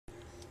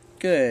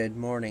Good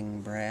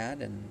morning,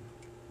 Brad, and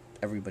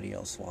everybody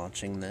else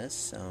watching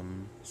this.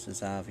 This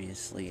is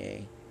obviously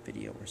a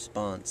video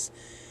response.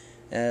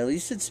 At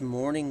least it's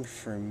morning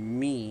for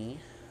me.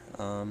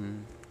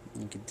 You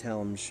can tell,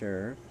 I'm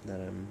sure,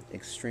 that I'm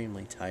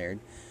extremely tired.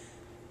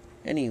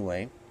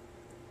 Anyway,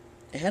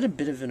 I had a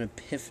bit of an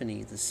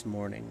epiphany this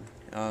morning.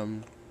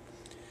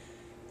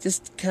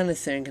 Just kind of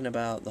thinking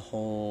about the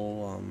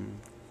whole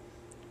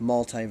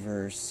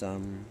multiverse,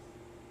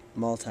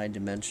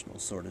 multi-dimensional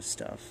sort of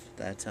stuff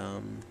that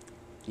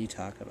you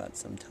talk about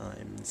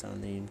sometimes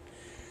on the,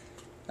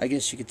 I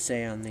guess you could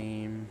say, on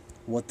the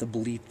what the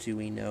bleep do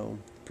we know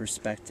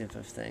perspective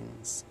of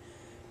things.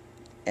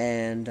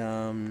 And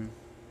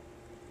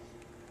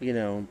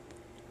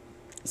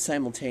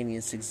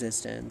simultaneous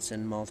existence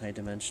and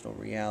multi-dimensional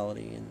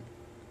reality and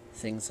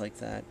things like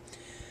that.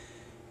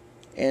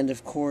 And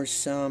of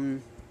course, the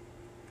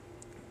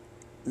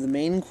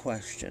main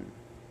question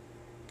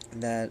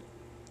that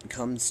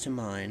comes to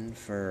mind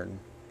for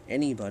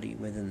anybody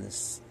within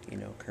this,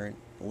 current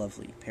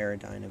lovely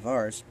paradigm of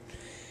ours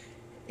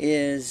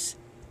is,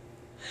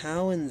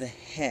 how in the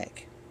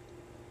heck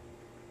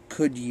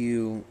could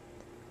you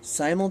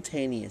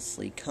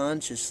simultaneously,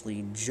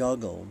 consciously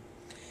juggle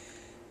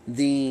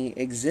the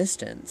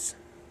existence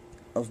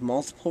of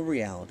multiple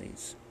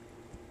realities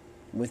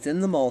within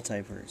the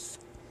multiverse,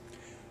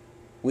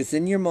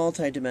 within your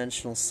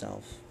multidimensional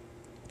self,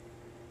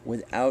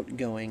 without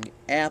going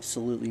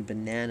absolutely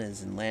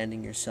bananas and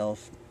landing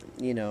yourself,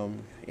 in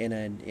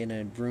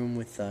a room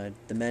with the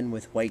men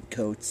with white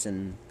coats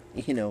and,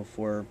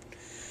 for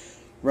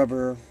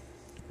rubber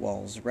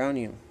walls around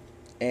you.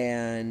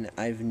 And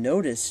I've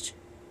noticed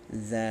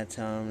that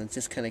it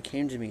just kind of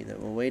came to me that,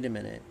 well, wait a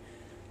minute,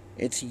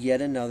 it's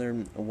yet another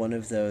one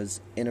of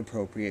those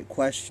inappropriate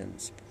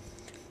questions,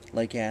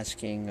 like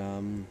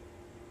asking,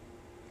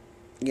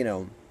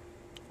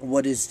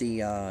 what is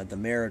the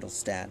marital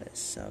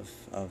status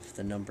of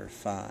the number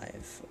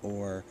 5,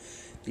 or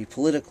the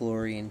political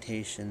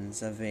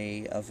orientations of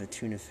a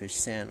tuna fish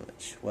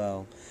sandwich?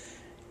 Well,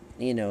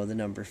 the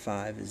number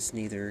 5 is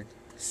neither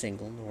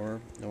single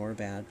nor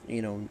bad,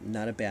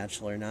 not a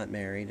bachelor, not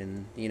married,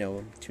 and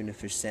a tuna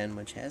fish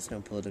sandwich has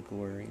no political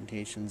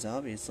orientations,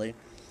 obviously.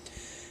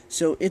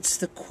 So it's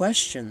the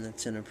question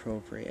that's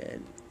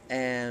inappropriate,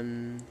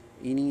 and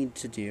you need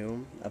to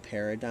do a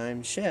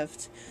paradigm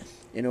shift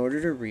in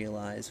order to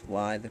realize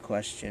why the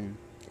question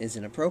is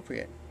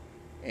inappropriate.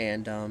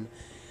 And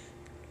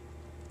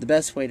the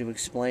best way to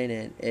explain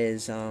it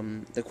is,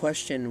 the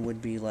question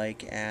would be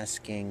like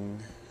asking,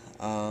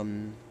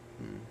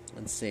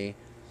 let's see,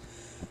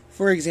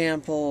 for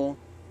example,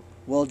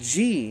 well,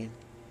 gee,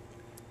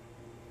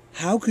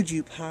 how could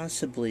you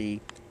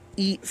possibly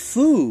eat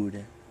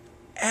food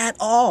at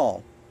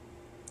all?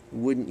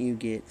 Wouldn't you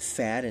get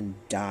fat and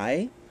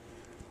die?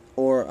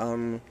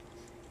 Or,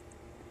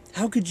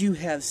 how could you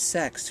have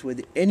sex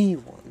with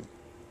anyone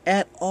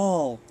at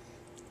all,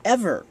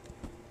 ever?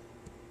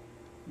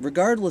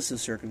 Regardless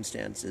of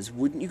circumstances,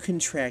 wouldn't you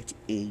contract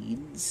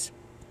AIDS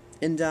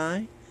and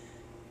die?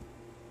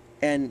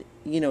 And,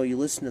 you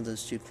listen to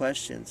those two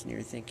questions and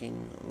you're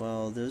thinking,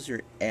 well, those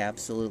are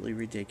absolutely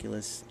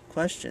ridiculous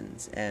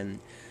questions. And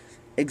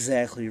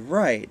exactly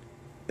right,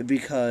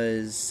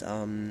 because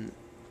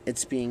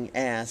it's being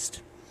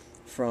asked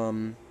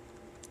from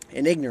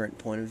an ignorant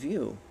point of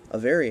view, a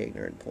very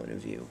ignorant point of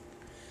view.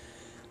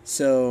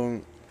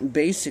 So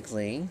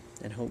basically,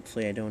 and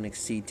hopefully I don't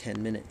exceed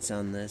 10 minutes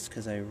on this,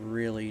 because I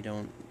really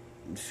don't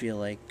feel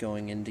like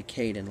going into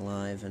Caden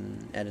live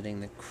and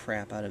editing the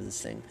crap out of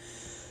this thing.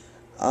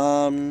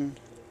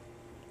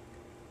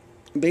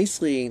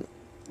 Basically,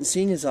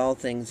 seeing as all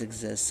things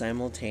exist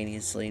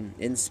simultaneously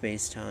in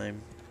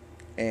space-time,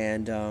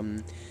 and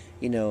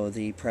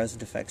the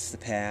present affects the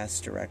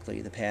past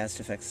directly, the past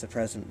affects the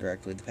present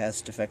directly, the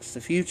past affects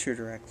the future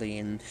directly,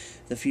 and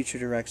the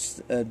future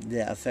affects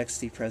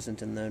the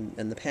present and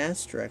the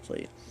past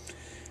directly.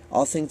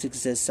 All things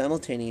exist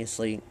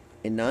simultaneously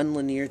in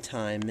nonlinear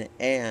time,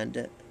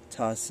 and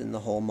toss in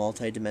the whole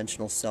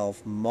multidimensional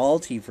self,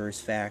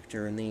 multiverse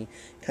factor, and the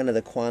kind of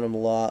the quantum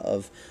law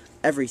of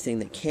everything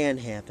that can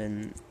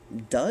happen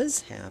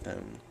does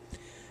happen.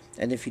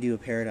 And if you do a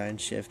paradigm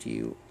shift,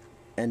 you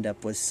end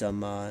up with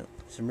some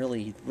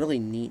really, really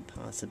neat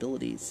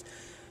possibilities.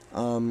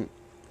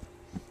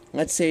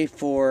 Let's say,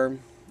 for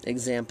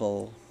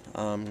example,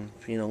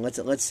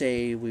 let's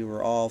say we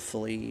were all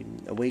fully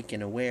awake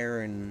and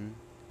aware, and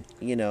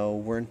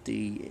weren't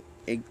the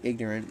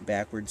ignorant,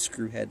 backward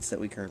screwheads that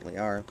we currently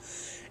are,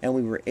 and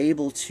we were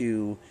able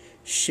to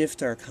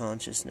shift our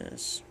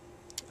consciousness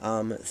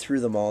through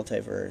the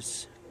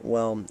multiverse.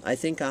 Well, I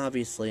think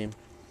obviously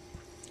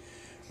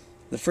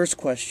the first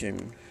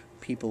question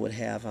people would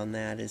have on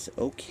that is,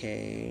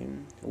 okay,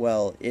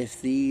 well,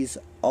 if these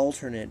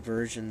alternate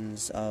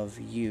versions of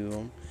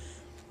you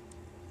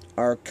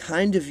are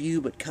kind of you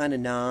but kind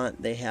of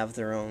not, they have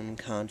their own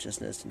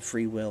consciousness and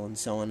free will and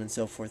so on and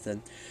so forth,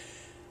 then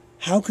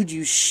how could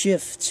you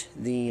shift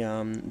the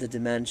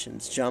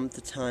dimensions, jump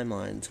the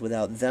timelines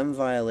without them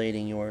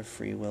violating your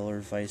free will, or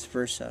vice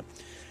versa?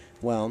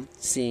 Well,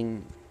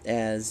 seeing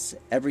as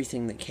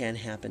everything that can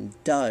happen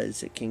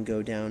does, it can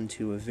go down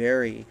to a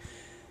very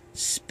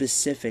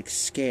specific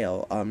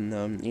scale.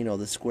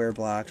 The square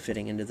block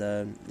fitting into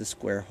the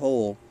square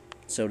hole,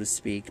 so to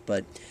speak,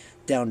 but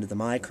down to the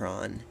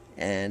micron.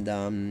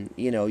 And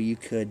you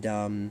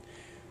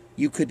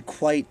could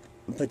quite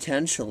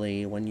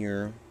potentially, when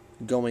you're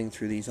going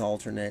through these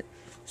alternate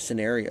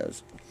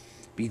scenarios,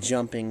 be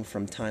jumping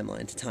from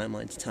timeline to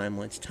timeline to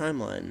timeline to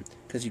timeline,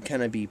 because you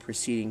kind of be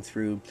proceeding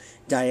through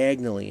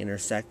diagonally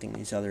intersecting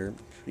these other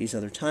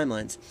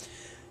timelines.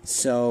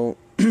 So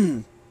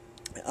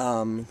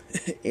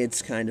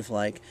it's kind of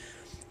like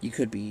you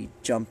could be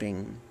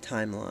jumping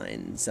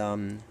timelines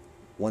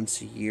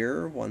once a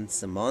year,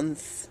 once a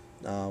month,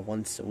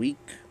 once a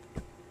week,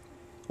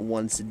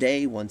 once a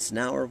day, once an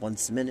hour,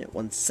 once a minute,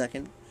 once a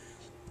second,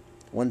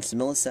 once a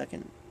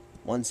millisecond,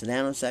 once a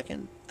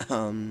nanosecond,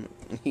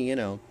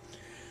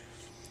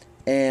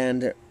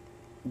 And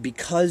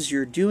because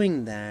you're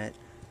doing that,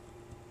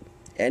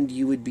 and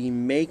you would be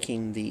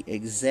making the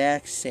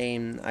exact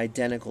same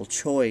identical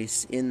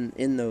choice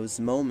in those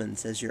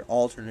moments as your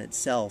alternate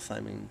self,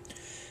 I mean,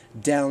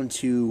 down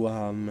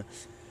to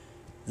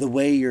the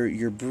way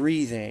you're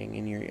breathing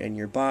and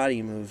your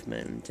body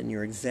movement and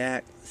your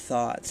exact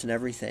thoughts and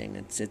everything.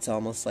 It's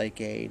almost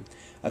like a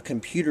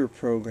computer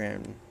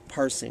program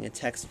parsing a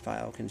text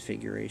file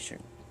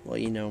configuration.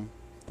 Well,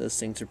 those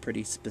things are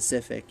pretty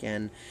specific,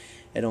 and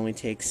it only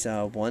takes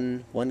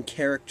one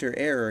character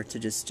error to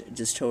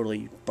just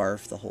totally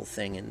barf the whole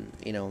thing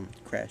and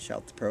crash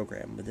out the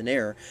program with an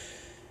error.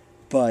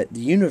 But the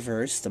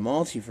universe, the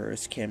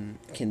multiverse,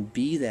 can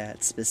be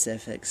that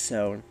specific,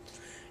 so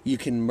you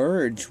can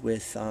merge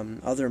with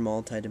other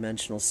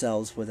multidimensional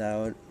selves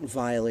without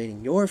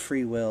violating your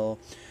free will,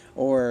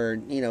 or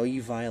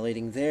you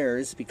violating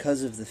theirs,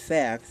 because of the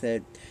fact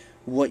that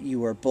what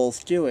you are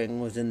both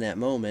doing within that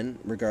moment,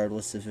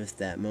 regardless of if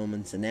that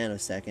moment's a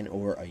nanosecond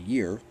or a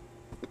year,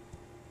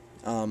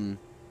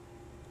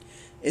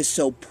 is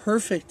so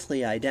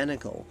perfectly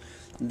identical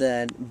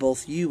that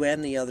both you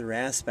and the other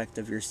aspect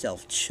of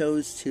yourself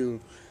chose to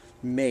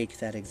make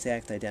that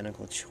exact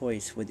identical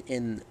choice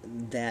within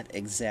that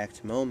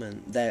exact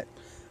moment, that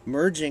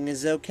merging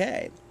is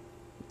okay.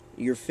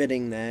 You're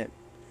fitting that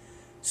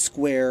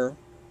square,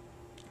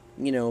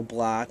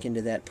 block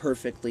into that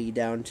perfectly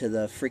down to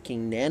the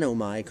freaking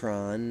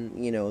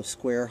nanomicron,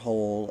 square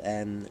hole,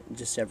 and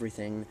just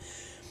everything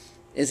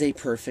is a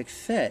perfect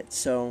fit.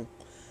 So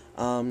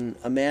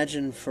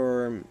imagine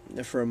for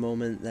a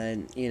moment that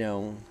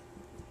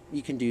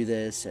you can do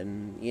this,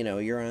 and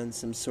you're on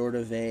some sort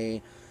of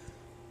a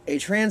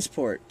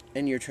transport,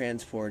 and your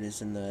transport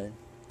is in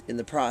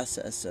the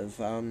process of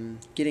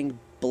getting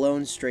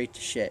blown straight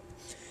to shit.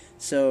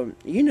 So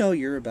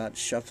you're about to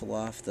shuffle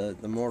off the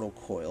mortal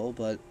coil,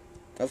 but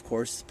of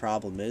course the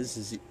problem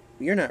is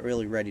you're not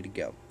really ready to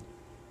go.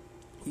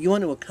 You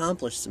want to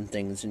accomplish some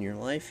things in your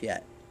life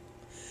yet.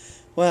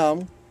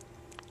 Well,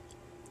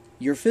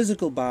 your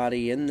physical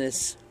body in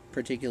this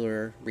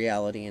particular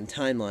reality and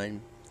timeline,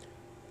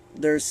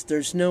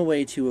 there's no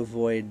way to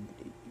avoid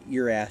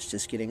your ass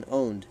just getting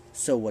owned.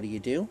 So what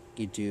do?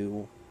 You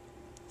do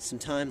some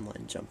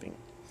timeline jumping.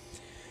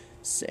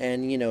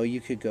 And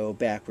you could go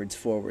backwards,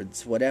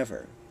 forwards,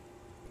 whatever.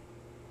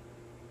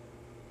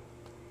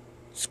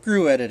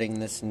 Screw editing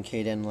this in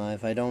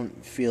Kdenlive. I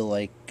don't feel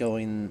like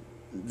going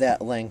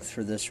that length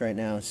for this right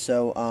now.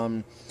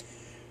 So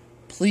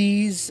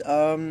please,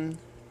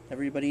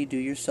 everybody, do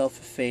yourself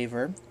a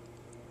favor.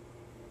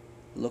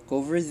 Look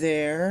over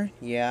there.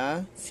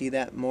 Yeah, see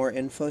that more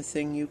info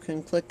thing you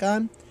can click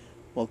on?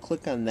 Well,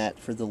 click on that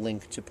for the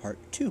link to part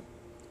 2.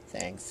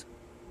 Thanks.